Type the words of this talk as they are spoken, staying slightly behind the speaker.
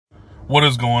What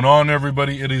is going on,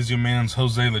 everybody? It is your man's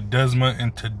Jose Ledesma,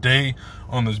 and today,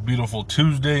 on this beautiful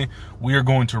Tuesday, we are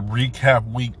going to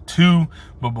recap week 2.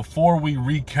 But before we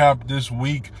recap this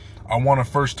week, I want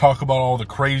to first talk about all the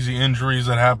crazy injuries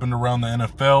that happened around the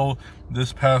NFL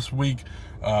this past week,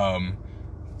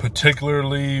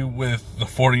 particularly with the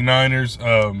 49ers.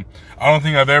 I don't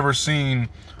think I've ever seen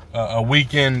a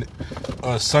weekend,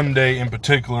 Sunday in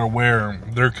particular, where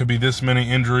there could be this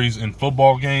many injuries in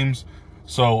football games.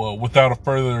 So without a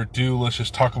further ado, let's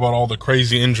just talk about all the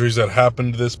crazy injuries that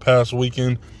happened this past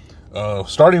weekend.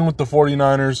 Starting with the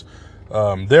 49ers,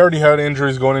 they already had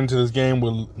injuries going into this game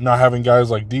with not having guys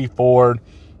like D Ford,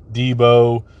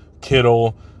 Debo,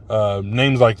 Kittle,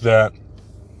 names like that.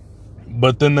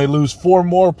 But then they lose 4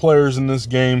 more players in this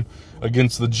game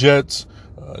against the Jets.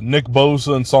 Nick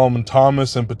Bosa and Solomon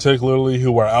Thomas in particularly,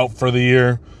 who are out for the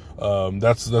year.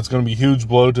 That's going to be a huge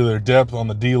blow to their depth on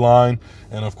the D-line.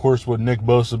 And, of course, with Nick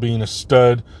Bosa being a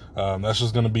stud, that's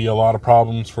just going to be a lot of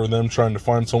problems for them trying to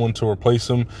find someone to replace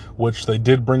him, which they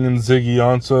did bring in Ziggy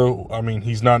Ansah. I mean,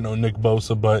 he's not no Nick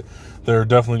Bosa, but they're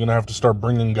definitely going to have to start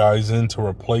bringing guys in to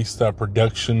replace that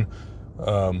production.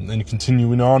 And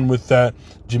continuing on with that,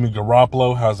 Jimmy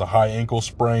Garoppolo has a high ankle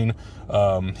sprain.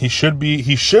 He should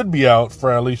be out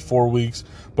for at least 4 weeks,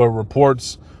 but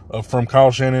reports from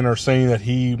Kyle Shanahan are saying that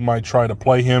he might try to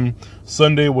play him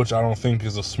Sunday, which I don't think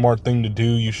is a smart thing to do.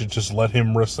 You should just let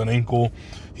him rest an ankle.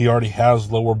 He already has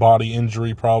lower body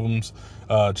injury problems.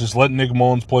 Just let Nick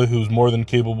Mullins play, who's more than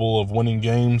capable of winning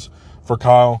games for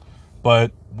Kyle,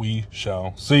 but we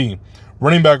shall see.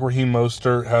 Running back Raheem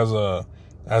Mostert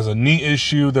has a knee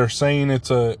issue. They're saying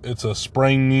it's a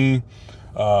sprained knee,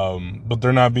 but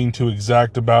they're not being too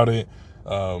exact about it.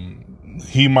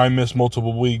 He might miss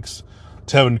multiple weeks.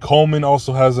 Tevin Coleman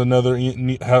also has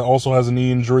a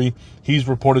knee injury. He's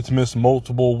reported to miss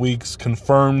multiple weeks,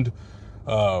 confirmed.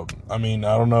 I mean,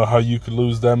 I don't know how you could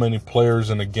lose that many players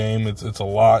in a game. It's a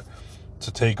lot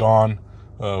to take on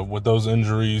with those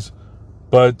injuries,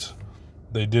 but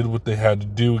they did what they had to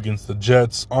do against the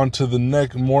Jets. On to the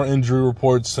next, more injury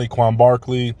reports. Saquon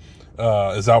Barkley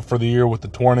is out for the year with the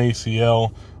torn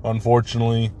ACL,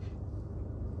 unfortunately.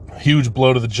 Huge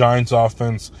blow to the Giants'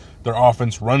 offense. Their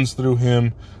offense runs through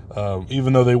him,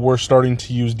 even though they were starting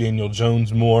to use Daniel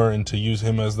Jones more and to use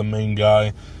him as the main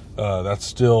guy. That's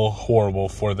still horrible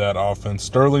for that offense.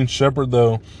 Sterling Shepard,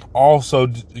 though, also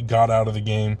got out of the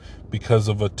game because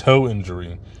of a toe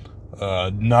injury.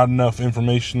 Not enough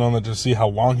information on it to see how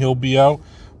long he'll be out,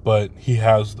 but he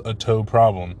has a toe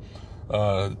problem.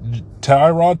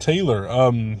 Tyrod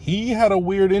Taylor, he had a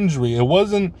weird injury.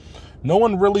 No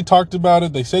one really talked about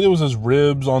it. They said it was his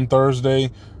ribs on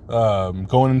Thursday,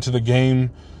 going into the game,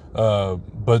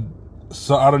 but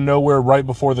so out of nowhere, right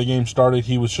before the game started,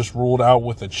 he was just ruled out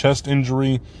with a chest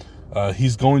injury.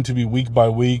 He's going to be week by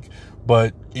week,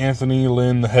 but Anthony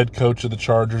Lynn, the head coach of the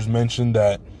Chargers, mentioned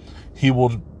that he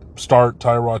will start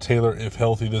Tyrod Taylor if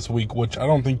healthy this week, which I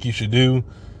don't think he should do.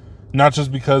 Not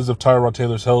just because of Tyrod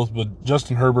Taylor's health, but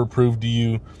Justin Herbert proved to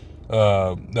you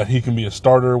that he can be a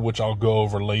starter, which I'll go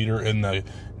over later in the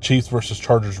Chiefs versus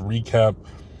Chargers recap.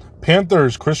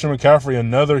 Panthers, Christian McCaffrey,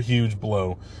 another huge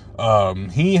blow.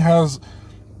 He has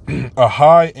a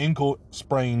high ankle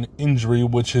sprain injury,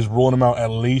 which has ruled him out at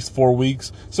least 4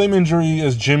 weeks. Same injury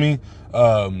as Jimmy,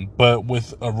 but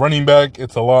with a running back,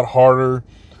 it's a lot harder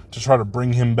to try to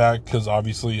bring him back because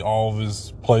obviously all of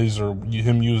his plays are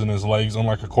him using his legs,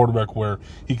 unlike a quarterback where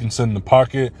he can sit in the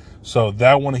pocket. So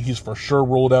that one, he's for sure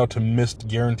ruled out to miss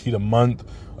guaranteed a month.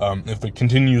 If it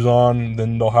continues on,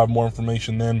 then they'll have more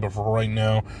information then, but for right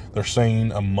now, they're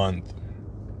saying a month.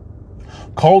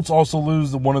 Colts also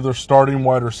lose one of their starting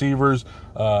wide receivers,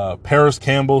 Paris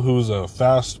Campbell, who's a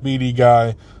fast, speedy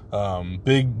guy,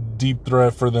 big, deep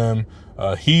threat for them.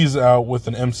 He's out with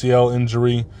an MCL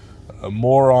injury.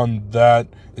 More on that.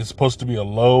 It's supposed to be a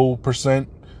low percent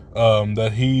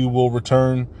that he will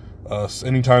return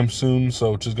anytime soon,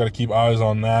 so just got to keep eyes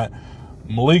on that.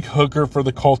 Malik Hooker for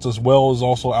the Colts as well is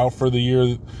also out for the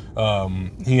year.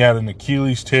 He had an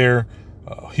Achilles tear.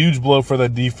 Huge blow for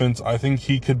that defense. I think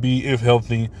he could be, if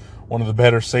healthy, one of the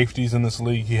better safeties in this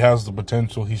league. He has the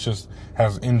potential. He just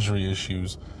has injury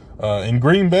issues. In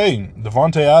Green Bay,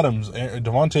 Devontae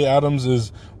Adams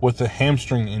is with a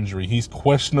hamstring injury. He's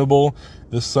questionable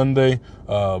this Sunday.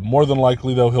 More than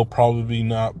likely, though, he'll probably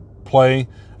not play,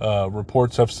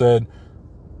 reports have said.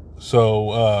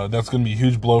 So that's going to be a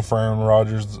huge blow for Aaron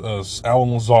Rodgers.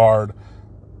 Alan Lazard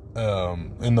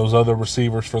and those other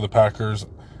receivers for the Packers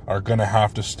are going to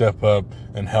have to step up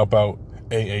and help out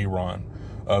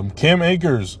Ron. Cam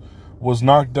Akers was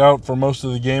knocked out for most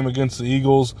of the game against the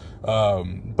Eagles,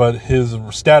 but his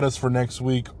status for next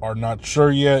week are not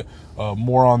sure yet.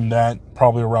 More on that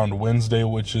probably around Wednesday,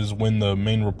 which is when the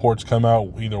main reports come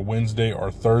out, either Wednesday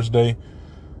or Thursday.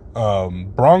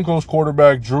 Broncos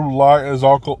quarterback Drew Lock is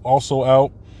also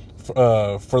out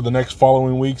for the next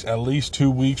following weeks, at least 2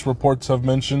 weeks, reports have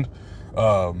mentioned.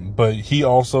 But he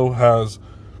also has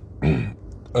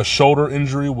a shoulder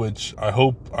injury, which I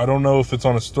don't know if it's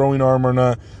on his throwing arm or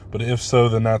not, but if so,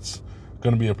 then that's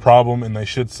going to be a problem, and they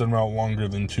should send him out longer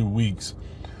than 2 weeks.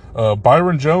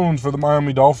 Byron Jones for the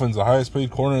Miami Dolphins, the highest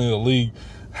paid corner in the league,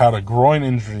 had a groin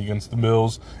injury against the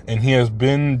Bills, and he has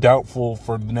been doubtful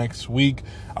for the next week.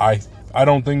 I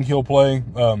don't think he'll play,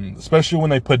 especially when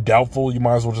they put doubtful. You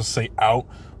might as well just say out,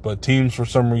 but teams for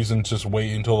some reason just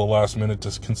wait until the last minute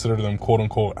to consider them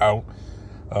quote-unquote out.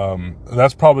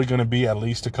 That's probably going to be at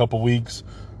least a couple weeks,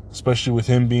 especially with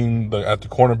him being at the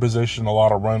corner position, a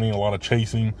lot of running, a lot of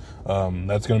chasing.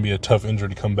 That's going to be a tough injury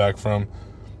to come back from.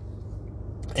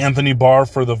 Anthony Barr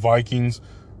for the Vikings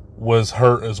was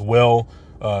hurt as well.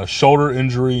 Shoulder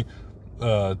injury.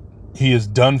 He is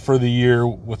done for the year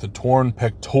with a torn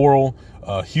pectoral.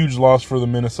 Huge loss for the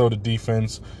Minnesota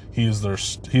defense. He is their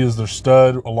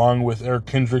stud, along with Eric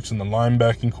Kendricks in the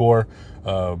linebacking core.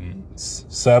 A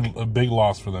big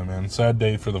loss for them, man. Sad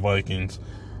day for the Vikings.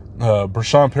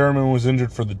 Brashon Perriman was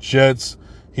injured for the Jets.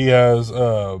 He has,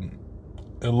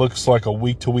 it looks like a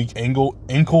week-to-week ankle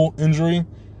injury.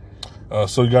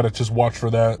 So you got to just watch for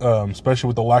that, especially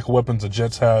with the lack of weapons the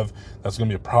Jets have. That's going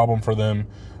to be a problem for them.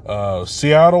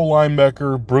 Seattle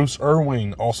linebacker Bruce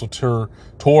Irving also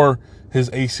tore his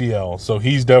ACL, so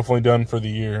he's definitely done for the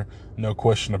year, no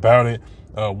question about it.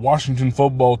 Washington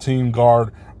football team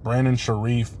guard Brandon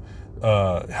Sharif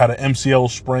had an MCL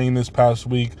sprain this past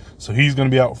week, so he's going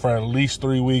to be out for at least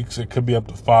 3 weeks. It could be up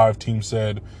to 5, team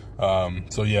said.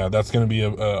 So yeah, that's going to be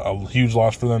a huge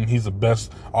loss for them. He's the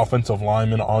best offensive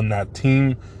lineman on that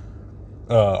team.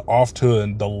 Off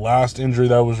to the last injury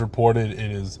that was reported,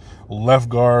 it is left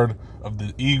guard of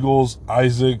the Eagles,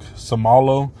 Isaac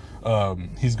Samalo.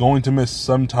 He's going to miss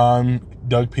some time,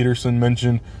 Doug Peterson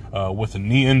mentioned, with a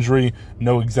knee injury.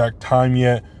 No exact time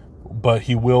yet, but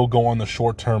he will go on the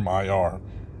short-term IR.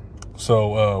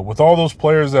 So with all those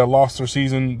players that lost their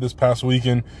season this past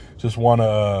weekend, just wanted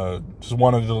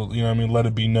to let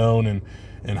it be known,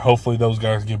 and hopefully those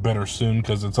guys get better soon,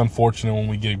 because it's unfortunate when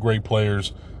we get great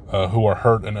players who are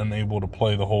hurt and unable to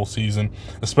play the whole season,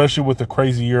 especially with a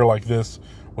crazy year like this,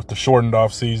 with the shortened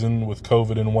off season, with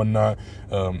COVID and whatnot.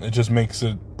 It just makes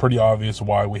it pretty obvious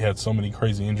why we had so many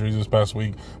crazy injuries this past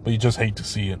week, but you just hate to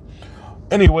see it.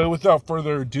 Anyway, without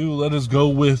further ado, let us go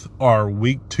with our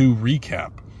Week 2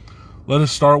 recap. Let us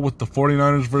start with the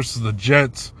 49ers versus the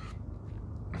Jets.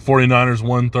 49ers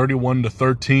won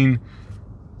 31-13.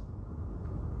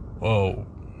 Oh.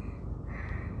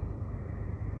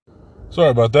 Sorry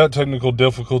about that, technical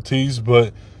difficulties,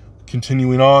 but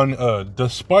continuing on,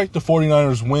 despite the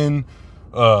 49ers win,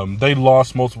 they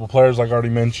lost multiple players, like I already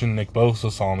mentioned. Nick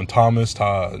Bosa, Solomon Thomas,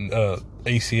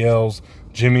 ACLs,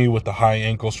 Jimmy with the high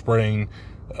ankle sprain,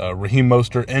 Raheem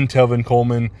Mostert and Tevin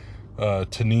Coleman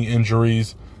to knee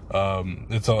injuries.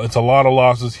 It's a lot of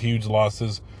losses, huge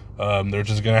losses. They're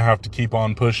just going to have to keep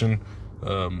on pushing,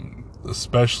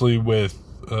 especially with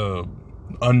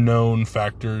unknown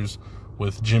factors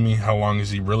with Jimmy. How long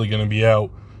is he really going to be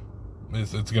out?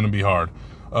 It's going to be hard.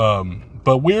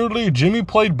 But weirdly, Jimmy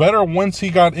played better once he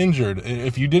got injured.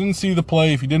 If you didn't see the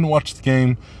play, if you didn't watch the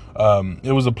game,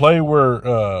 it was a play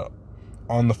where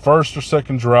on the first or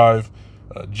second drive,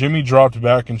 Jimmy dropped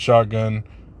back in shotgun.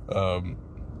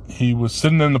 He was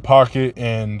sitting in the pocket,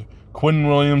 and Quentin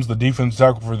Williams, the defensive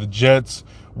tackle for the Jets,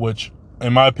 which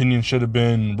in my opinion should have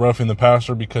been roughing the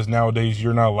passer, because nowadays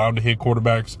you're not allowed to hit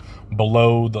quarterbacks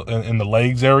below in the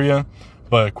legs area.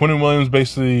 But Quentin Williams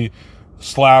basically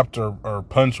slapped or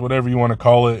punched, whatever you want to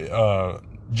call it,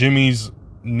 Jimmy's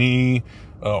knee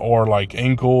or like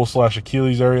ankle /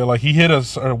 Achilles area. Like he hit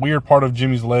a weird part of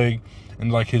Jimmy's leg,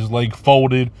 and like his leg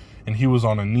folded and he was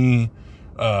on a knee.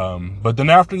 But then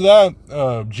after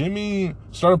that, Jimmy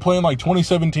started playing like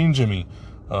 2017 Jimmy.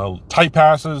 Tight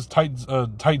passes,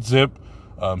 tight zip,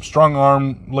 strong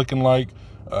arm looking like.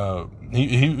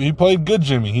 He played good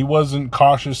Jimmy. He wasn't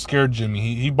cautious, scared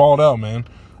Jimmy. He balled out, man,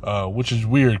 which is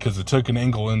weird because it took an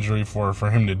ankle injury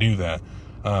for him to do that.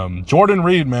 Jordan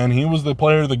Reed, man, he was the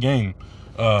player of the game.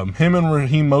 Him and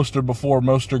Raheem Mostert, before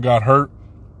Mostert got hurt,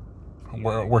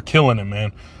 were killing it,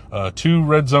 man. 2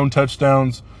 red zone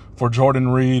touchdowns for Jordan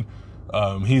Reed.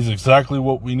 He's exactly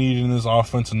what we need in this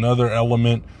offense. Another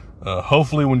element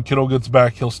Hopefully when Kittle gets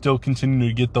back, he'll still continue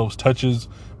to get those touches,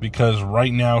 because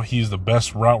right now he's the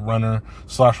best route runner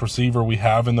 / receiver we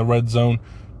have in the red zone.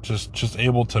 Just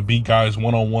able to beat guys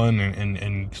one-on-one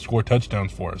and score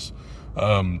touchdowns for us.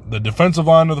 The defensive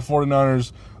line of the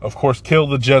 49ers, of course,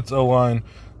 killed the Jets O-line.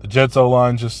 The Jets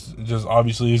O-line just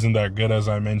obviously isn't that good, as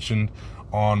I mentioned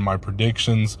on my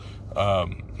predictions.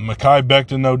 Mekhi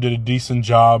Becton, though, did a decent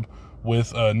job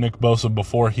with Nick Bosa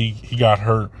before he got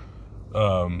hurt.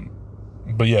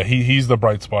 But yeah, he's the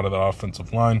bright spot of the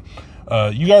offensive line.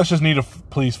 You guys just need to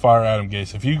please fire Adam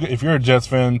Gase. If you're a Jets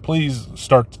fan, please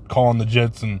start calling the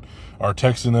Jets or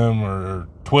texting them or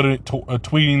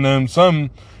tweeting them.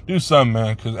 Do something,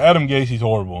 man, because Adam Gase's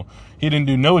horrible. He didn't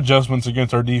do no adjustments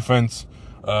against our defense.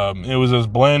 It was as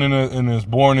bland and as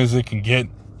boring as it can get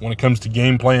when it comes to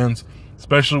game plans,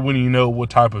 especially when you know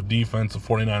what type of defense the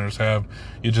 49ers have.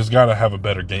 You just got to have a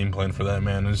better game plan for that,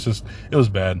 man. It was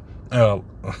bad.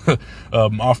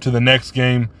 Off to the next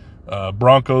game,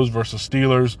 Broncos versus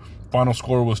Steelers. Final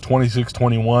score was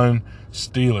 26-21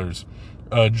 Steelers.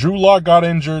 Drew Lock got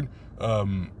injured.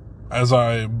 As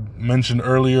I mentioned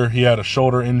earlier, he had a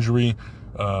shoulder injury.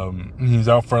 He's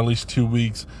out for at least 2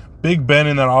 weeks. Big Ben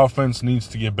in that offense needs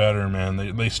to get better,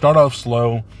 man. They start off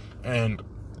slow, and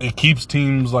it keeps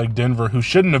teams like Denver, who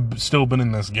shouldn't have still been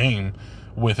in this game,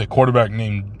 with a quarterback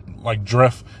named like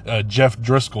Jeff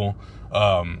Driscoll.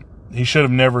 He should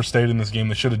have never stayed in this game.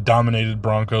 They should have dominated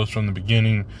Broncos from the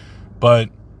beginning. But,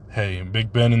 hey,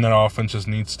 Big Ben in that offense just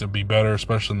needs to be better,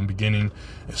 especially in the beginning,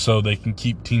 so they can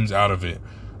keep teams out of it.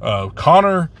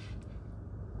 Connor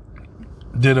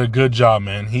did a good job,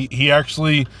 man. He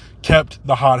actually kept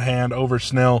the hot hand over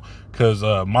Snell, because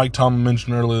Mike Tomlin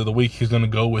mentioned earlier in the week he's going to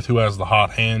go with who has the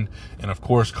hot hand. And, of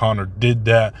course, Connor did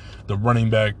that. The running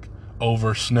back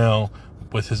over Snell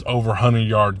with his over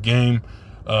 100-yard game.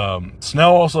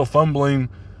 Snell also fumbling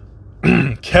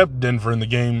kept Denver in the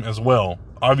game as well.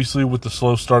 Obviously with the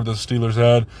slow start that the Steelers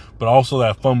had, but also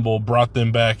that fumble brought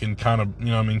them back and kind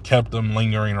of, kept them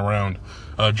lingering around.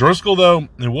 Driscoll, though,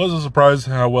 it was a surprise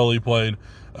how well he played,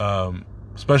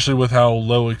 especially with how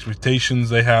low expectations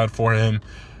they had for him,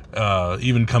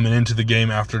 even coming into the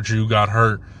game after Drew got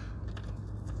hurt.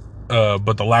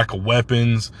 But the lack of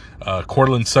weapons,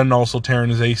 Cortland Sutton also tearing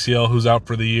his ACL, who's out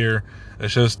for the year.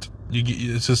 It's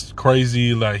just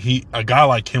crazy. Like a guy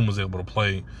like him was able to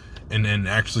play and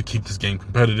actually keep this game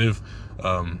competitive.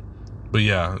 But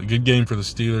yeah, a good game for the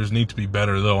Steelers. Need to be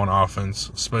better though on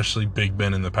offense, especially Big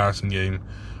Ben in the passing game.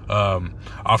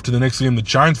 Off to the next game, the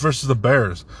Giants versus the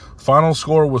Bears. Final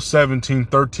score was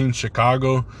 17-13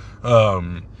 Chicago.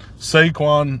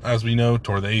 Saquon, as we know,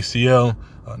 tore the ACL.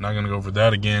 Not going to go over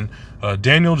that again.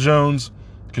 Daniel Jones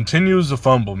continues to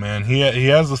fumble, man. He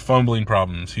has the fumbling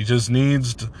problems. He just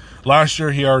needs to. Last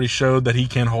year, he already showed that he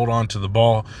can hold on to the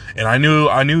ball, and I knew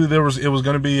it was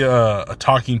going to be a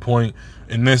talking point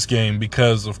in this game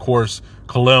because, of course,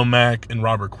 Khalil Mack and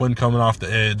Robert Quinn coming off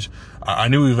the edge. I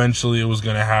knew eventually it was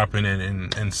going to happen,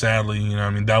 and sadly,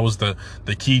 that was the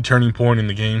key turning point in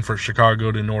the game for Chicago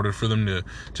in order for them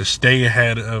to stay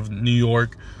ahead of New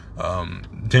York.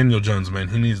 Daniel Jones, man,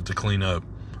 he needs to clean up.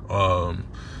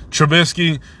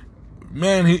 Trubisky,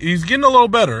 man, he's getting a little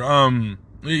better.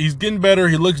 He's getting better.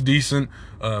 He looks decent.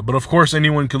 But of course,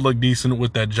 anyone could look decent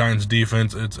with that Giants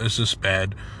defense. It's just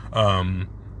bad.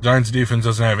 Giants defense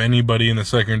doesn't have anybody in the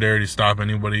secondary to stop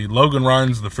anybody. Logan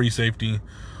Ryan's the free safety,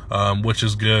 which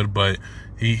is good, but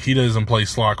he doesn't play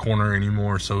slot corner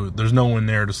anymore, so there's no one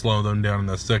there to slow them down in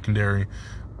that secondary.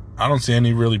 I don't see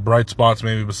any really bright spots,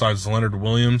 maybe besides Leonard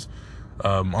Williams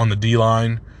on the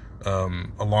D-line,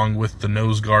 along with the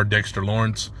nose guard Dexter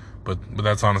Lawrence. But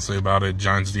that's honestly about it.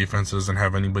 Giants defense doesn't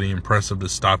have anybody impressive to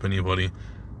stop anybody.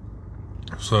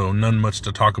 So none much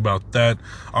to talk about that.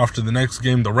 Off to the next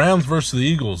game, the Rams versus the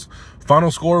Eagles. Final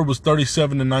score was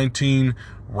 37-19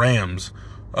 Rams.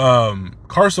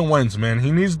 Carson Wentz, man,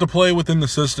 he needs to play within the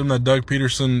system that Doug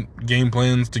Peterson game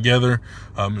plans together,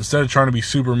 instead of trying to be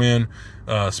Superman,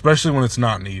 especially when it's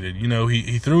not needed.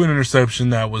 He threw an interception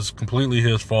that was completely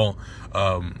his fault,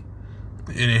 and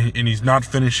he's not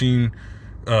finishing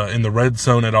in the red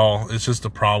zone at all. It's just a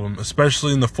problem,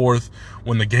 especially in the fourth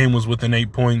when the game was within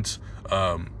 8 points.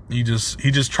 He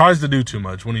just tries to do too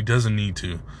much when he doesn't need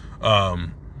to.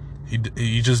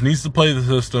 He just needs to play the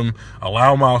system,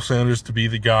 allow Miles Sanders to be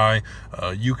the guy.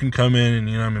 You can come in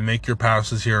and make your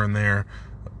passes here and there,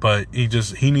 but he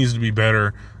needs to be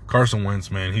better. Carson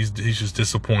Wentz, man, he's just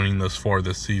disappointing thus far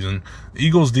this season.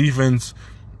 Eagles defense,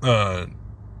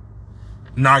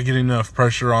 not getting enough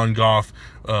pressure on Goff,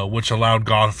 which allowed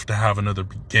Goff to have another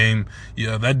big game.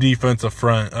 Yeah, that defensive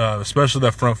front, especially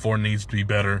that front four, needs to be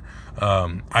better.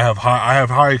 I have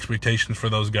high expectations for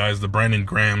those guys, the Brandon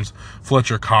Grahams,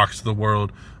 Fletcher Cox of the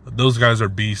world. Those guys are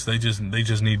beasts. They just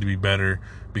need to be better,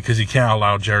 because you can't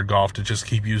allow Jared Goff to just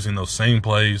keep using those same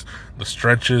plays, the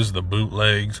stretches, the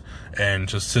bootlegs, and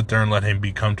just sit there and let him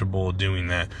be comfortable doing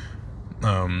that.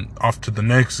 Off to the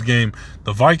next game,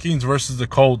 the Vikings versus the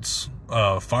Colts.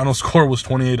 Final score was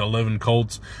 28-11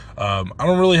 Colts. I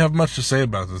don't really have much to say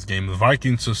about this game. The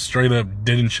Vikings just straight up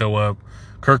didn't show up.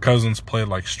 Kirk Cousins played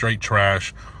like straight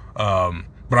trash.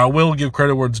 But I will give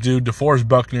credit where it's due. DeForest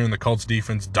Buckner and the Colts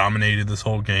defense dominated this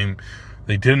whole game.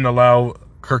 They didn't allow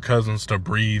Kirk Cousins to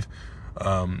breathe.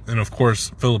 And of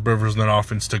course, Phillip Rivers and that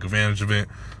offense took advantage of it.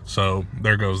 So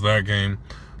there goes that game.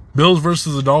 Bills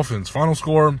versus the Dolphins. Final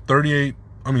score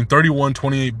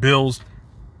 31-28 Bills.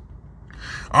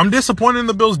 I'm disappointed in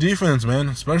the Bills defense, man,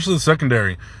 especially the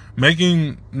secondary.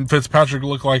 Making Fitzpatrick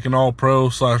look like an all-pro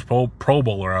 / pro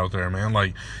bowler out there, man.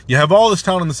 Like, you have all this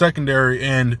talent in the secondary,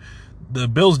 and the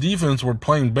Bills defense were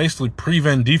playing basically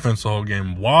prevent defense the whole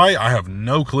game. Why? I have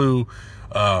no clue.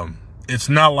 It's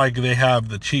not like they have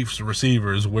the Chiefs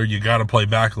receivers where you got to play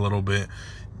back a little bit.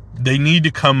 They need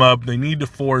to come up. They need to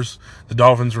force the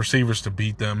Dolphins receivers to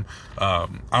beat them. I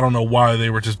don't know why they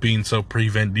were just being so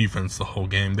prevent defense the whole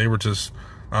game. They were just,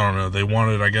 I don't know. They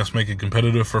wanted, I guess, make it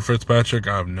competitive for Fitzpatrick.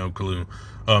 I have no clue.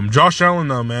 Josh Allen,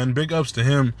 though, man, big ups to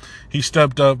him. He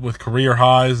stepped up with career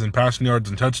highs in passing yards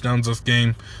and touchdowns this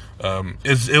game.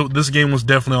 This game was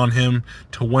definitely on him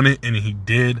to win it, and he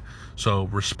did. So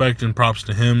respect and props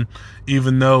to him.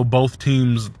 Even though both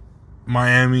teams,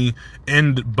 Miami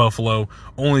and Buffalo,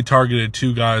 only targeted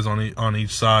 2 guys on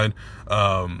each side.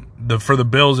 For the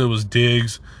Bills, it was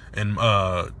Diggs and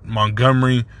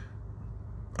Montgomery.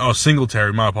 Oh,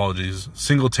 Singletary, my apologies.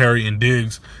 Singletary and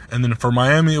Diggs. And then for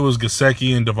Miami, it was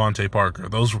Gesicki and Devontae Parker.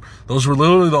 Those were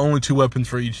literally the only 2 weapons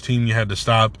for each team you had to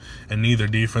stop, and neither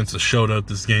defense has showed up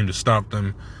this game to stop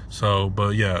them. So,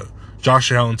 but yeah,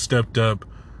 Josh Allen stepped up.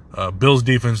 Bills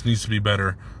defense needs to be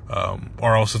better,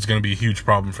 or else it's going to be a huge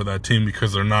problem for that team,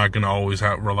 because they're not going to always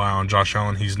rely on Josh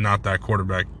Allen. He's not that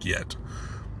quarterback yet.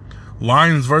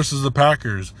 Lions versus the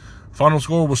Packers. Final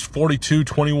score was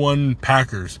 42-21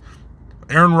 Packers.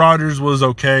 Aaron Rodgers was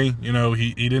okay. You know,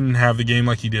 he didn't have the game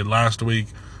like he did last week.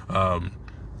 I'm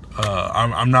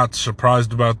not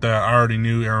surprised about that. I already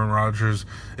knew Aaron Rodgers.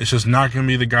 It's just not going to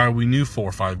be the guy we knew 4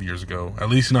 or 5 years ago. At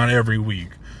least not every week.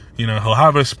 You know, he'll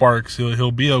have his sparks.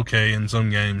 He'll be okay in some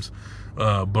games.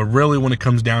 But really, when it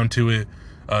comes down to it,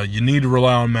 you need to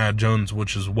rely on Matt Jones,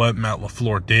 which is what Matt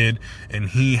LaFleur did. And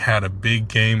he had a big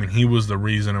game, and he was the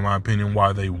reason, in my opinion,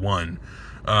 why they won.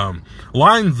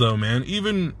 Lions, though, man,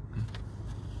 even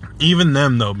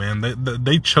them, though, man,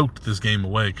 they choked this game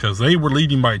away, because they were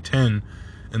leading by 10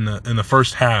 in the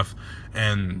first half,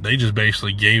 and they just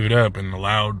basically gave it up and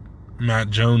allowed Matt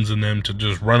Jones and them to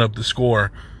just run up the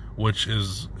score, which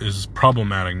is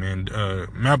problematic, man.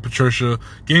 Matt Patricia,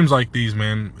 games like these,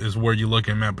 man, is where you look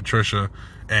at Matt Patricia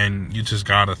and you just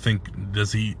gotta think,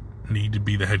 does he need to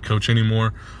be the head coach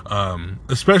anymore?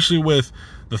 Especially with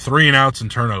the 3 and outs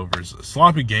and turnovers. A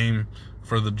sloppy game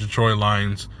for the Detroit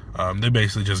Lions. They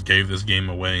basically just gave this game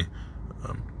away.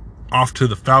 Off to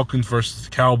the Falcons versus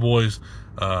the Cowboys.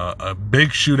 A big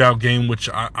shootout game, which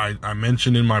I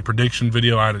mentioned in my prediction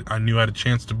video. I knew I had a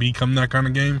chance to become that kind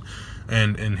of game.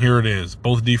 And here it is.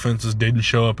 Both defenses didn't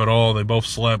show up at all. They both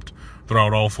slept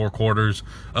throughout all 4 quarters.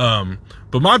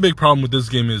 But my big problem with this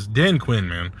game is Dan Quinn,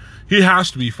 man. He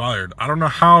has to be fired. I don't know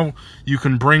how you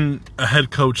can bring a head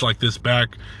coach like this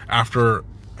back after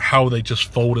how they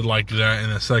just folded like that in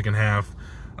the second half.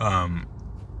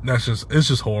 It's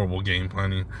just horrible game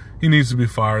planning. He needs to be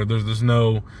fired. There's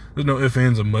no ifs,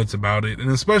 ands, and buts about it. And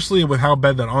especially with how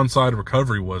bad that onside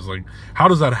recovery was. Like, how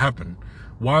does that happen?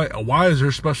 Why is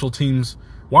your special teams,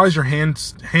 why is your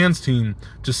hands team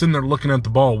just sitting there looking at the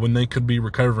ball when they could be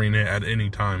recovering it at any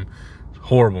time?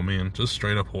 Horrible, man. Just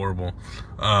straight up horrible.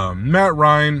 Matt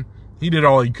Ryan, he did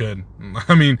all he could.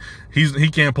 I mean, he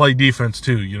can't play defense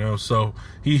too, you know, so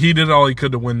he did all he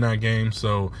could to win that game,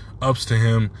 so ups to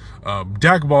him.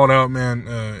 Dak balled out,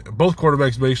 man. Both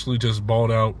quarterbacks basically just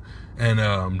balled out,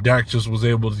 and Dak just was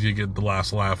able to get the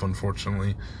last laugh,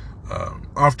 unfortunately.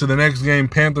 Off to the next game,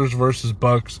 Panthers versus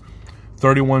Bucks,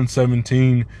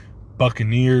 31-17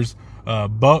 Buccaneers.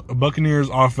 Buccaneers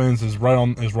offense is right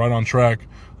on track.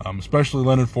 Especially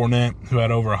Leonard Fournette, who had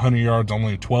over 100 yards,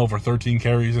 only 12 or 13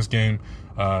 carries this game,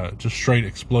 just straight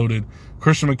exploded.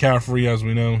 Christian McCaffrey, as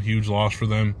we know, huge loss for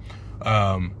them,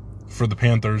 for the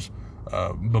Panthers.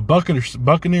 But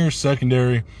Buccaneers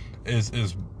secondary,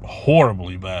 is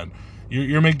horribly bad.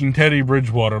 You're making Teddy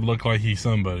Bridgewater look like he's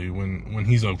somebody when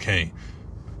he's okay.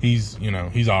 He's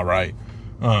all right.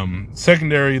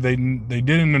 Secondary, they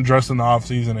didn't address in the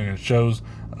offseason, and it shows.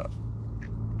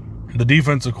 The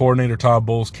defensive coordinator, Todd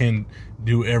Bowles, can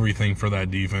do everything for that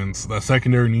defense. That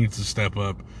secondary needs to step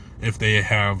up if they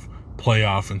have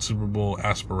playoff and Super Bowl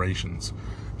aspirations.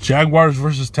 Jaguars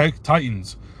versus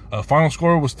Titans. Final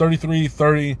score was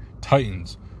 33-30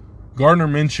 Titans. Gardner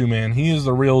Minshew, man, he is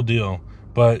the real deal,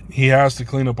 but he has to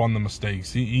clean up on the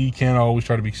mistakes. He can't always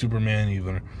try to be Superman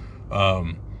either.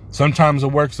 Sometimes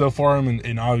it works though for him,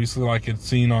 and obviously, like it's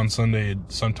seen on Sunday,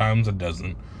 sometimes it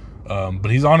doesn't.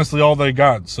 But he's honestly all they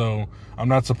got, so I'm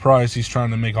not surprised he's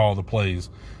trying to make all the plays.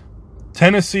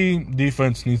 Tennessee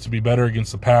defense needs to be better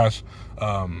against the pass,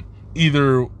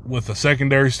 either with the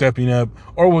secondary stepping up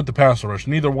or with the pass rush.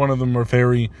 Neither one of them are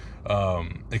very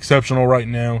exceptional right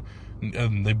now.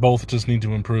 They both just need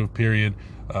to improve, period.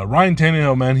 Ryan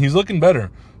Tannehill, man, he's looking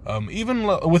better. Even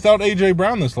without A.J.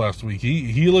 Brown this last week,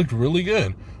 he looked really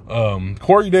good.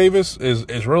 Corey Davis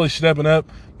is really stepping up,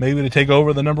 maybe to take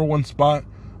over the number one spot.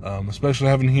 Especially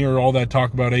having heard all that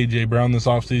talk about A.J. Brown this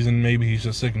offseason. Maybe he's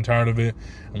just sick and tired of it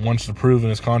and wants to prove in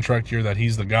his contract year that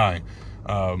he's the guy.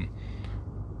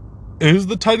 Is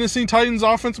the Tennessee Titans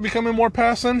offense becoming more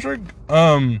pass-centric?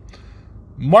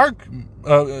 Mark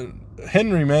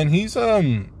Henry, man,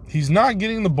 he's not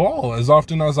getting the ball as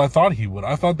often as I thought he would.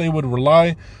 I thought they would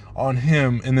rely on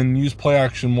him and then use play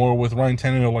action more with Ryan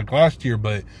Tannehill like last year,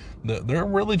 but they're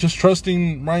really just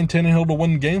trusting Ryan Tannehill to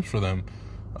win games for them.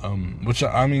 Which,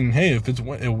 I mean, hey, if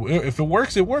it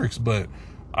works, it works. But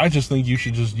I just think you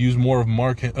should just use more of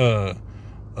Mark Henry,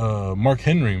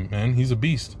 man. He's a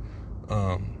beast.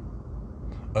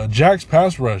 Jack's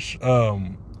pass rush,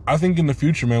 I think in the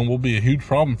future, man, will be a huge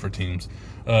problem for teams.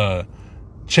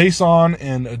 Chase On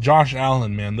and Josh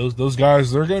Allen, man, those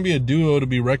guys, they're going to be a duo to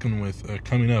be reckoned with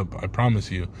coming up, I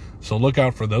promise you. So look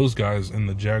out for those guys in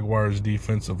the Jaguars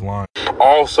defensive line.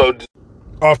 Also,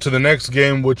 off to the next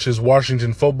game, which is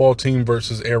Washington football team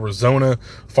versus Arizona.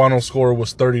 Final score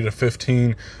was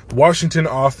 30-15. Washington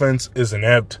offense is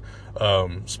inept,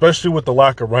 especially with the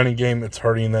lack of running game. It's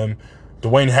hurting them.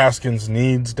 Dwayne Haskins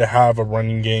needs to have a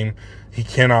running game. He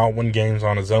cannot win games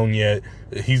on his own yet.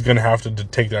 He's going to have to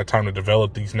take that time to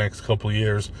develop these next couple of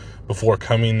years before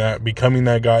becoming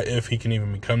that guy, if he can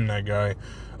even become that guy.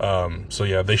 So,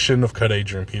 yeah, they shouldn't have cut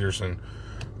Adrian Peterson.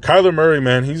 Kyler Murray,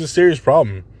 man, he's a serious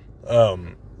problem.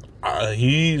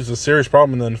 He's a serious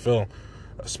problem in the NFL,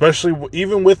 especially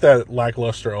even with that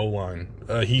lackluster O-line.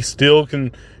 He still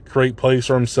can create plays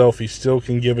for himself. He still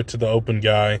can give it to the open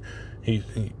guy.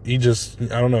 He just,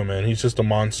 I don't know, man. He's just a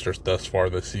monster thus far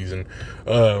this season.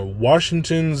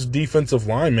 Washington's defensive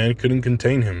line, man, couldn't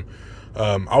contain him.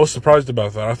 I was surprised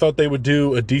about that. I thought they would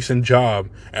do a decent job,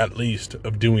 at least,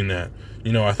 of doing that.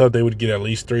 I thought they would get at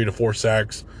least 3 to 4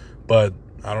 sacks, but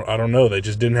I don't know. They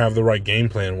just didn't have the right game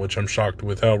plan, which I'm shocked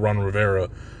with how Ron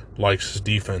Rivera likes his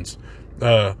defense.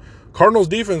 Cardinals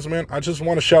defense, man, I just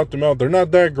want to shout them out. They're not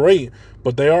that great,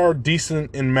 but they are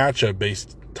decent in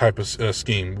matchup-based type of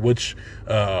scheme, which,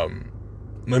 let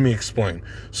me explain.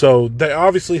 So they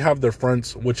obviously have their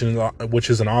fronts, which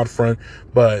is an odd front,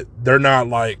 but they're not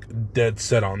like dead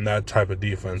set on that type of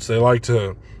defense. They like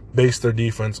to base their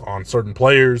defense on certain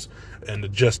players and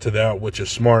adjust to that, which is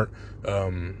smart.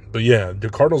 But yeah, the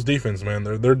Cardinals defense, man,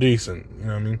 they're decent. You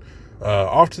know what I mean?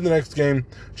 Off to the next game,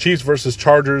 Chiefs versus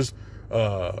Chargers.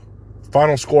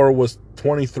 Final score was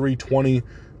 23-20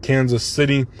 Kansas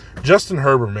City. Justin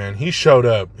Herbert, man, he showed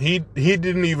up. He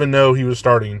didn't even know he was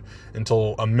starting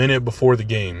until a minute before the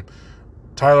game.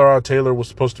 Tyrod Taylor was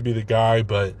supposed to be the guy,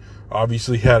 but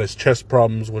obviously he had his chest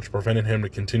problems, which prevented him to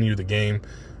continue the game,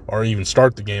 or even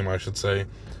start the game, I should say.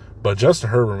 But Justin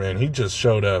Herbert, man, he just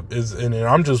showed up. And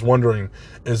I'm just wondering,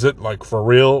 is it like for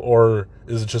real, or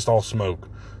is it just all smoke?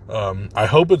 I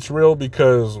hope it's real,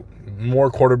 because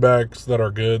more quarterbacks that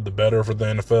are good, the better for the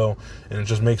NFL, and it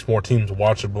just makes more teams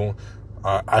watchable.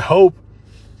 I hope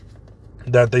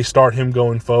that they start him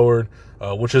going forward,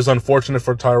 which is unfortunate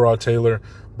for Tyrod Taylor.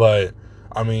 But,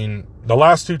 I mean, the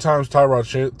last 2 times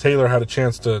Tyrod Taylor had a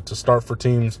chance to start for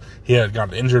teams, he had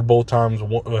gotten injured both times.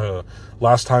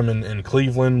 Last time in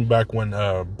Cleveland, back when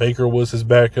Baker was his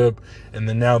backup, and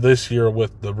then now this year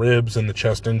with the ribs and the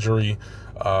chest injury,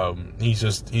 he's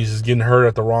just getting hurt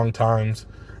at the wrong times.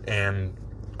 And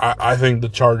I think the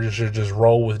Chargers should just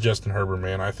roll with Justin Herbert,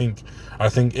 man. I think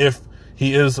if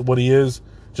he is what he is,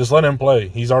 just let him play.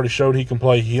 He's already showed he can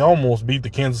play. He almost beat the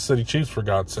Kansas City Chiefs, for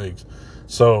God's sakes.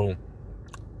 So,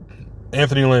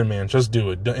 Anthony Lynn, man, just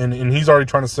do it. And he's already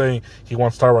trying to say he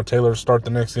wants Tyrod Taylor to start the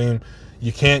next game.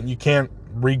 You can't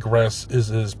regress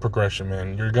his progression,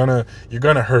 man. You're gonna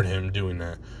hurt him doing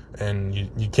that. And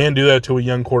you can't do that to a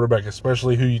young quarterback,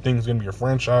 especially who you think is going to be your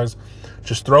franchise.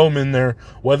 Just throw him in there.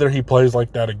 Whether he plays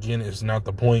like that again is not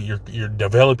the point. You're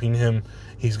developing him.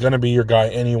 He's going to be your guy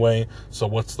anyway. So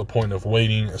what's the point of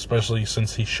waiting, especially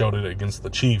since he showed it against the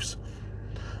Chiefs?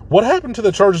 What happened to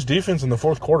the Chargers defense in the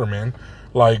fourth quarter, man?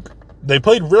 Like, they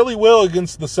played really well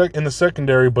against in the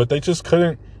secondary, but they just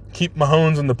couldn't keep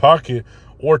Mahomes in the pocket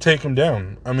or take him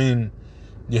down. I mean,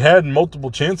 you had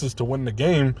multiple chances to win the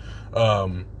game.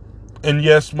 And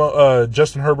yes,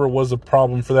 Justin Herbert was a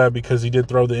problem for that because he did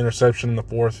throw the interception in the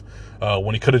fourth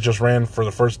when he could have just ran for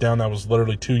the first down that was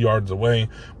literally 2 yards away.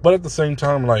 But at the same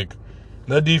time, like,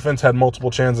 that defense had multiple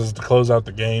chances to close out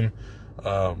the game,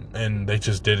 and they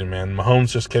just didn't, man. Mahomes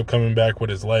just kept coming back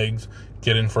with his legs,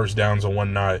 getting first downs on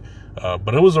one night.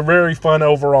 But it was a very fun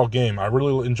overall game. I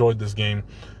really enjoyed this game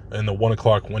in the 1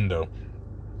 o'clock window.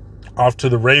 Off to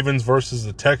the Ravens versus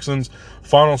the Texans.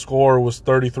 Final score was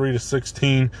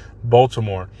 33-16,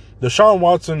 Baltimore. Deshaun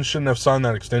Watson shouldn't have signed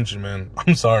that extension, man.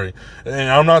 I'm sorry. And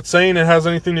I'm not saying it has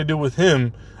anything to do with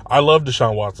him. I love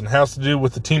Deshaun Watson. It has to do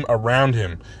with the team around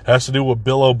him. It has to do with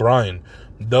Bill O'Brien.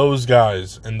 Those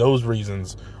guys and those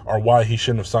reasons are why he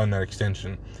shouldn't have signed that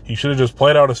extension. He should have just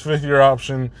played out his fifth-year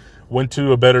option, went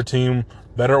to a better team,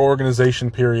 better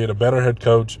organization period, a better head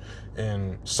coach,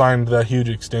 and signed that huge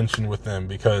extension with them,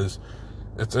 because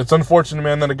it's unfortunate,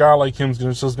 man, that a guy like him is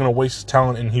just going to waste his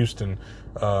talent in Houston.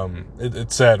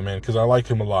 It's sad, man, because I like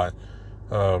him a lot.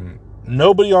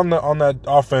 Nobody on that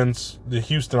offense, the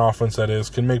Houston offense that is,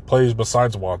 can make plays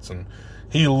besides Watson.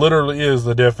 He literally is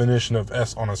the definition of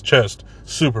S on his chest,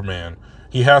 Superman.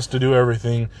 He has to do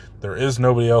everything. There is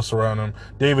nobody else around him.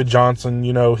 David Johnson,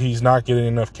 he's not getting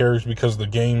enough carries because the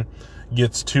game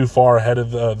gets too far ahead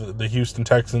of the Houston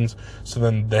Texans, so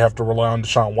then they have to rely on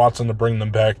Deshaun Watson to bring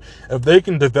them back. If they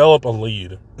can develop a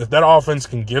lead, if that offense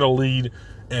can get a lead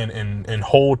and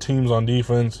hold teams on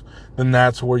defense, then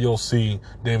that's where you'll see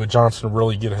David Johnson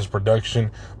really get his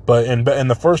production. But in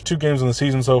the first 2 games in the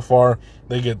season so far,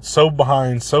 they get so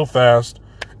behind so fast,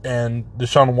 and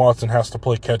Deshaun Watson has to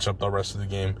play catch-up the rest of the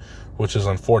game, which is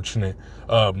unfortunate.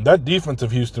 That defense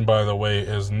of Houston, by the way,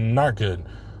 is not good.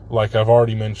 Like I've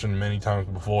already mentioned many times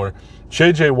before,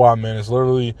 J.J. Watt, man, is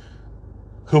literally,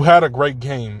 who had a great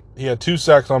game. He had 2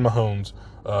 sacks on Mahomes.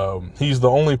 He's the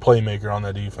only playmaker on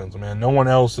that defense, man. No one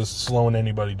else is slowing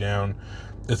anybody down.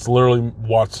 It's literally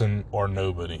Watson or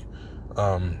nobody.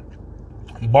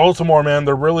 Baltimore, man,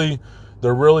 they're really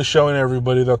showing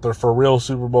everybody that they're for real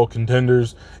Super Bowl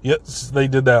contenders. Yes, they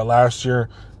did that last year,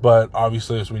 but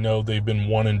obviously, as we know, they've been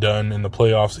one and done in the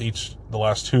playoffs the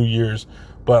last 2 years.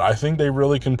 But I think they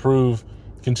really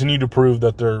continue to prove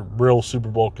that they're real Super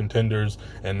Bowl contenders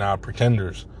and not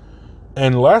pretenders.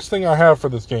 And last thing I have for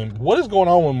this game, what is going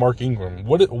on with Mark Ingram?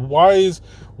 Why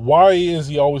is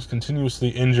he always continuously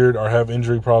injured or have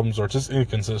injury problems or just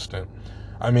inconsistent?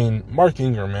 I mean, Mark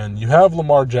Ingram, man, you have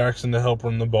Lamar Jackson to help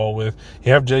run the ball with.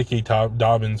 You have J.K.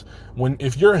 Dobbins.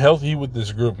 If you're healthy with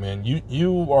this group, man,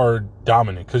 you are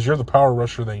dominant because you're the power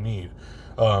rusher they need.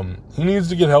 He needs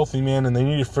to get healthy, man, and they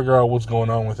need to figure out what's going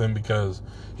on with him because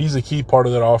he's a key part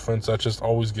of that offense that just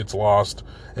always gets lost.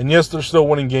 And yes, they're still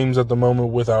winning games at the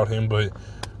moment without him, but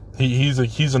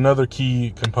he's another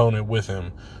key component with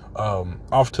him.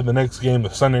 Off to the next game, the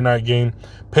Sunday night game,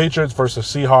 Patriots versus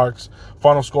Seahawks.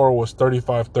 Final score was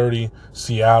 35-30,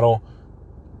 Seattle.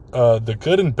 The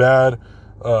good and bad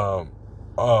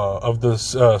of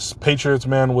the Patriots,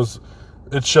 man,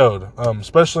 it showed,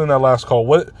 especially in that last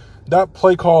call. That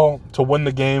play call to win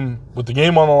the game, with the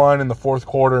game on the line in the fourth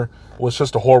quarter, was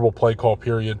just a horrible play call,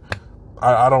 period.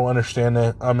 I don't understand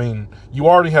that. I mean, you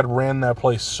already had ran that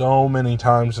play so many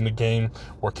times in the game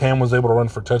where Cam was able to run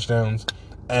for touchdowns,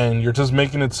 and you're just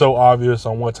making it so obvious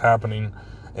on what's happening.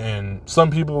 And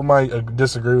some people might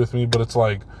disagree with me, but it's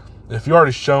like, if you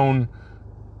already shown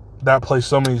that play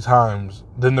so many times,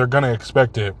 then they're going to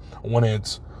expect it when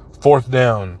it's fourth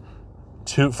down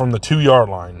from the 2-yard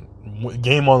line,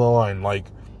 game on the line. Like,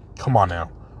 come on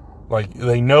now. Like,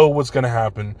 they know what's going to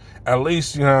happen. At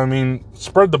least, you know what I mean,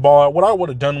 spread the ball out. What I would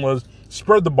have done was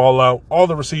spread the ball out, all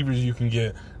the receivers you can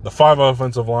get, the 5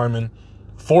 offensive linemen,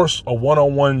 force a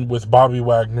one-on-one with Bobby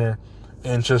Wagner,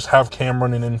 and just have Cam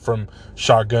running in from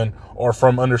shotgun or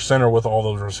from under center with all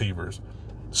those receivers.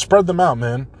 Spread them out,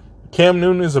 man. Cam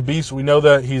Newton is a beast. We know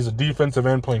that he's a defensive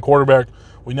end playing quarterback.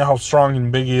 We know how strong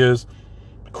and big he is.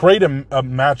 Create a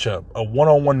matchup, a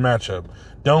one-on-one matchup.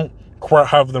 Don't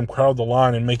have them crowd the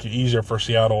line and make it easier for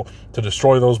Seattle to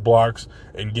destroy those blocks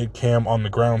and get Cam on the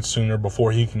ground sooner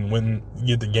before he can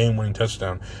get the game-winning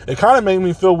touchdown. It kind of made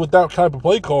me feel with that type of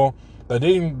play call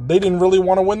that they didn't really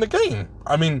want to win the game.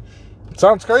 I mean, it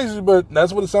sounds crazy, but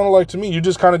that's what it sounded like to me. You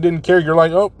just kind of didn't care. You're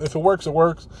like, oh, if it works, it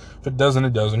works. If it doesn't,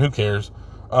 it doesn't. Who cares?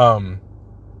 Cam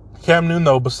Newton,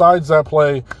 though, besides that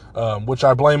play, which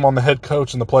I blame on the head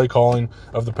coach and the play calling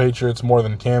of the Patriots more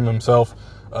than Cam himself,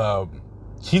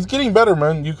 he's getting better,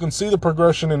 man. You can see the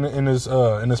progression in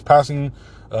his passing.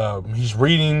 He's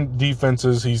reading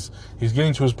defenses. He's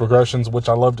getting to his progressions, which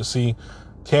I love to see.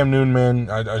 Cam Newton, man,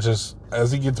 I just,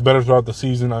 as he gets better throughout the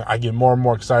season, I get more and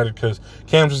more excited because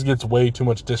Cam just gets way too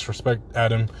much disrespect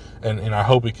at him, and I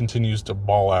hope he continues to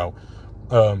ball out.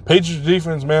 Patriots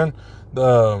defense, man,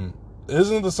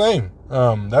 isn't the same.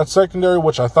 That secondary,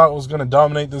 which I thought was going to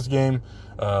dominate this game,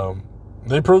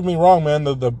 they proved me wrong, man.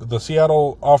 The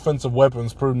Seattle offensive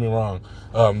weapons proved me wrong.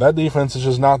 That defense is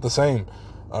just not the same.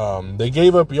 They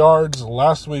gave up yards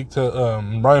last week to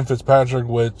Ryan Fitzpatrick,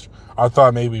 which I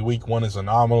thought maybe week 1 is an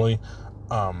anomaly,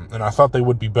 and I thought they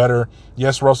would be better.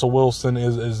 Yes, Russell Wilson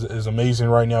is amazing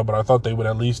right now, but I thought they would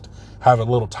at least have it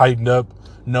a little tightened up,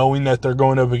 knowing that they're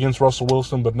going up against Russell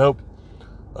Wilson, but nope.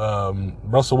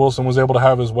 Russell Wilson was able to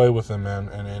have his way with him, man,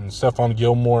 and Stephon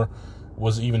Gilmore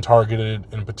was even targeted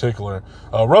in particular.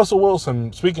 Russell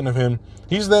Wilson, speaking of him,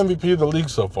 he's the MVP of the league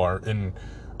so far, and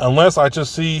unless I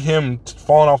just see him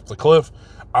falling off the cliff,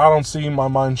 I don't see my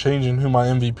mind changing who my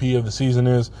MVP of the season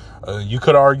is. You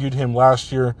could have argued him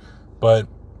last year, but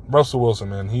Russell Wilson,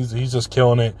 man, he's just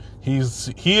killing it. He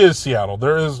is Seattle.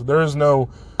 There is no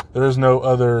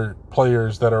other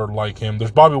players that are like him.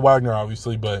 There's Bobby Wagner,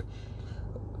 obviously, but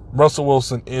Russell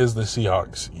Wilson is the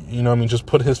Seahawks. You know what I mean? Just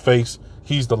put his face.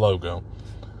 He's the logo.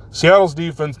 Seattle's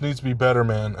defense needs to be better,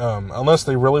 man. Unless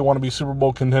they really want to be Super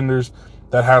Bowl contenders,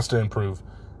 that has to improve.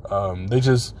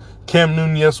 Cam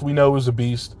Newton, yes, we know is a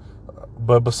beast.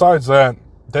 But besides that,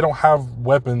 they don't have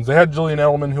weapons. They had Julian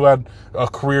Edelman, who had a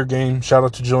career game. Shout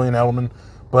out to Julian Edelman.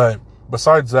 But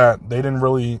besides that, they didn't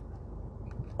really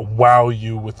wow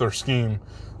you with their scheme.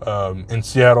 And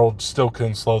Seattle still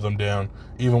couldn't slow them down,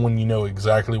 even when you know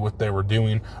exactly what they were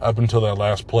doing up until that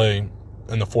last play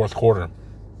in the fourth quarter.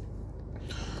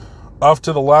 Off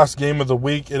to the last game of the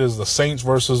week. It is the Saints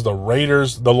versus the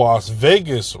Raiders, the Las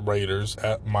Vegas Raiders,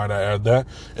 might I add that,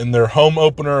 in their home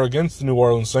opener against the New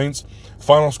Orleans Saints.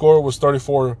 Final score was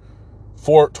 24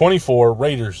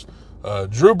 Raiders.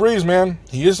 Drew Brees, man,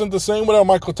 he isn't the same without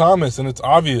Michael Thomas, and it's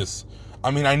obvious. I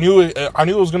mean, I knew it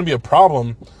was going to be a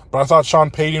problem, but I thought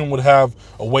Sean Payton would have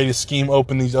a way to scheme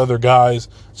open these other guys,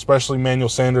 especially Emmanuel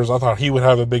Sanders. I thought he would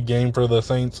have a big game for the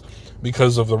Saints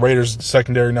because of the Raiders'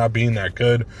 secondary not being that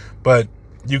good. But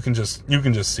you can just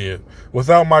see it.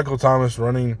 Without Michael Thomas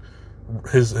running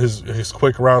his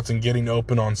quick routes and getting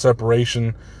open on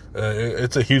separation,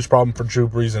 it's a huge problem for Drew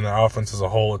Brees and the offense as a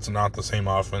whole. It's not the same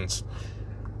offense.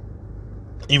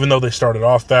 Even though they started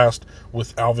off fast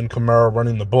with Alvin Kamara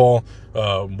running the ball,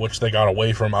 which they got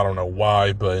away from. I don't know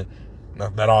why, but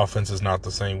that offense is not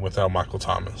the same without Michael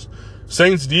Thomas.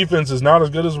 Saints defense is not as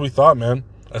good as we thought, man.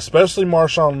 Especially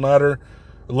Marshawn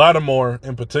Lattimore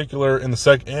in particular, in the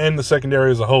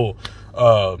secondary as a whole.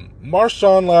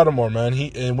 Marshawn Lattimore, man,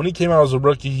 when he came out as a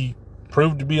rookie, he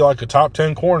proved to be like a top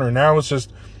 10 corner. Now it's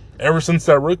just, ever since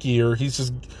that rookie year, he's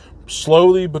just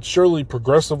slowly but surely,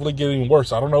 progressively getting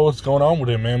worse. I don't know what's going on with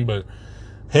him, man, but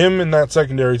him in that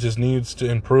secondary just needs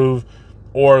to improve,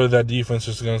 or that defense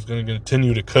is going to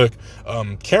continue to cook.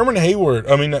 Cameron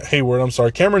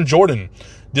Jordan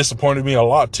disappointed me a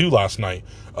lot too last night.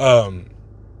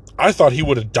 I thought he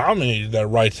would have dominated that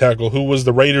right tackle, who was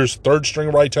the Raiders' third-string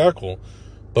right tackle,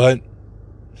 but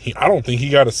I don't think he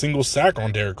got a single sack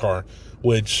on Derek Carr,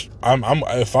 which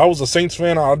if I was a Saints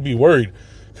fan, I'd be worried,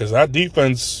 because that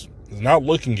defense is not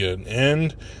looking good,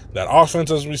 and that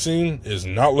offense, as we've seen, is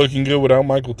not looking good without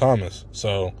Michael Thomas.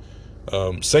 So,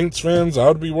 Saints fans, I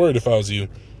would be worried if I was you.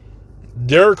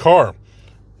 Derek Carr,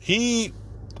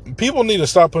 people need to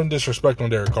stop putting disrespect on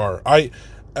Derek Carr.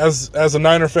 As a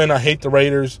Niner fan, I hate the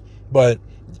Raiders, but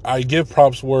I give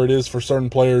props where it is for certain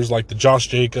players like the Josh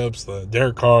Jacobs, the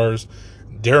Derek Carrs,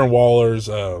 Darren Wallers,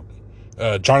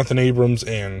 Jonathan Abrams,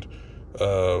 and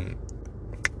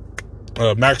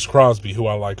Max Crosby, who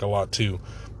I like a lot too.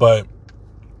 But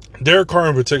Derek Carr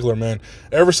in particular, man,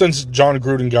 ever since John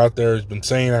Gruden got there, he's been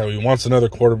saying how he wants another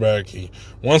quarterback. He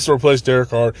wants to replace Derek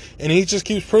Carr, and he just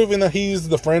keeps proving that he's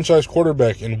the franchise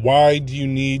quarterback. And why do you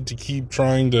need to keep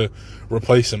trying to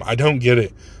replace him? I don't get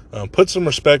it. Put some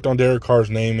respect on Derek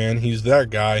Carr's name, man. He's that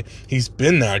guy. He's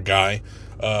been that guy.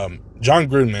 John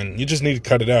Gruden, man, you just need to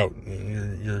cut it out.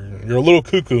 You're a little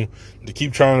cuckoo to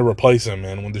keep trying to replace him,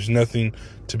 man, when there's nothing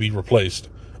to be replaced.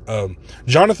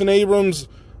 Jonathan Abrams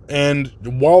and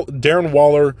Darren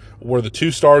Waller were the two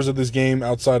stars of this game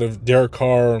outside of Derek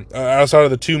Carr, outside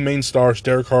of the two main stars,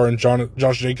 Derek Carr and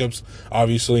Josh Jacobs,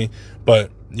 obviously.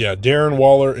 But yeah, Darren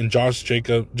Waller and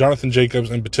Jonathan Jacobs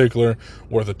in particular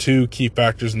were the two key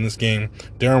factors in this game.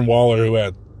 Darren Waller, who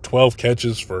had 12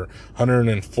 catches for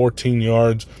 114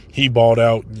 yards, he balled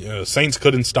out. Saints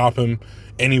couldn't stop him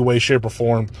any way, shape, or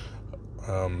form.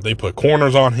 They put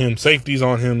corners on him, safeties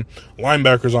on him,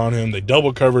 linebackers on him. They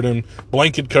double covered him,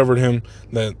 blanket covered him.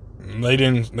 That they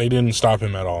didn't stop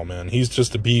him at all, man. He's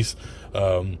just a beast.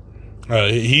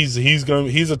 He's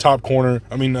a top corner.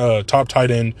 Top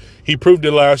tight end. He proved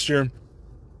it last year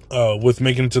with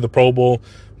making it to the Pro Bowl,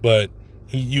 but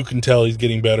you can tell he's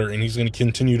getting better, and he's going to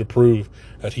continue to prove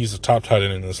that he's a top tight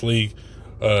end in this league.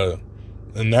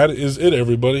 And that is it,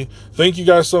 everybody. Thank you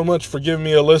guys so much for giving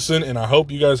me a listen, and I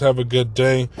hope you guys have a good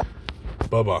day.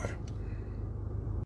 Bye-bye.